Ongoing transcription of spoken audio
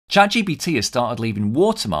ChatGPT has started leaving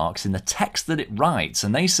watermarks in the text that it writes,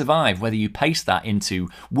 and they survive whether you paste that into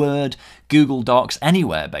Word, Google Docs,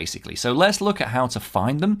 anywhere basically. So let's look at how to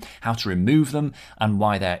find them, how to remove them, and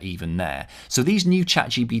why they're even there. So these new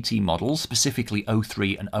ChatGPT models, specifically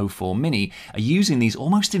O3 and O4 Mini, are using these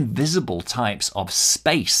almost invisible types of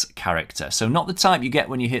space character. So not the type you get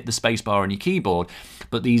when you hit the spacebar on your keyboard,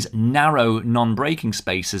 but these narrow non-breaking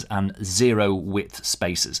spaces and zero width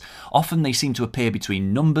spaces. Often they seem to appear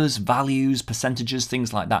between numbers, values, percentages,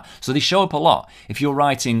 things like that. So they show up a lot if you're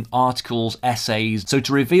writing articles, essays. So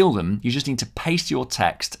to reveal them, you just need to paste your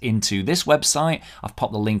text into this website. I've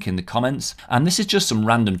popped the link in the comments. And this is just some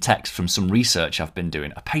random text from some research I've been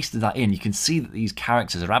doing. I pasted that in. You can see that these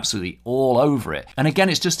characters are absolutely all over it. And again,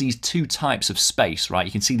 it's just these two types of space, right?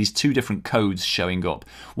 You can see these two different codes showing up.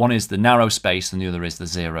 One is the narrow space and the other is the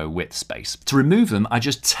zero width space. To remove them, I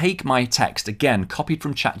just take my text, again, copied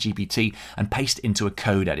from ChatGPT, and paste it into a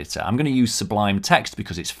code editor. I'm going to use Sublime Text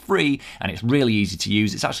because it's free and it's really easy to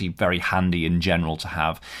use. It's actually very handy in general to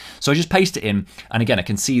have. So I just paste it in, and again, I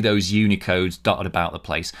can see those Unicodes dotted about the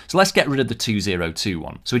place. So let's get rid of the 202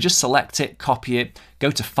 one. So we just select it, copy it, go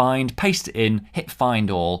to Find, paste it in, hit Find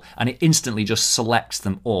All, and it instantly just selects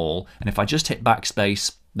them all. And if I just hit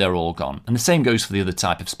backspace, they're all gone. And the same goes for the other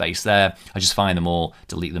type of space there. I just find them all,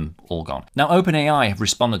 delete them, all gone. Now, OpenAI have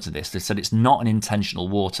responded to this. They said it's not an intentional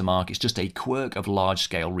watermark. It's just a quirk of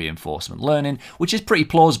large-scale reinforcement learning, which is pretty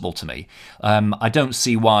plausible to me. I don't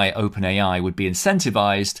see why OpenAI would be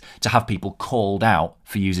incentivized to have people called out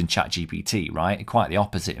for using ChatGPT, right? Quite the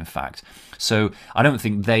opposite, in fact. So I don't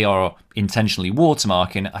think they are intentionally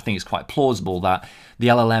watermarking. I think it's quite plausible that the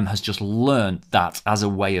LLM has just learned that as a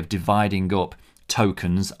way of dividing up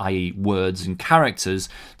tokens, i.e. words and characters,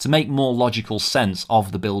 to make more logical sense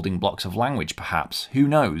of the building blocks of language, perhaps. Who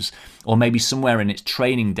knows? Or maybe somewhere in its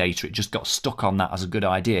training data it just got stuck on that as a good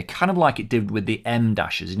idea, kind of like it did with the M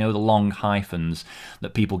dashes, you know, the long hyphens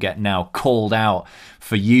that people get now called out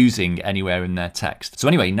for using anywhere in their text. So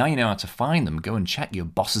anyway, now you know how to find them. Go and check your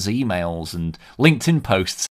boss's emails and LinkedIn posts.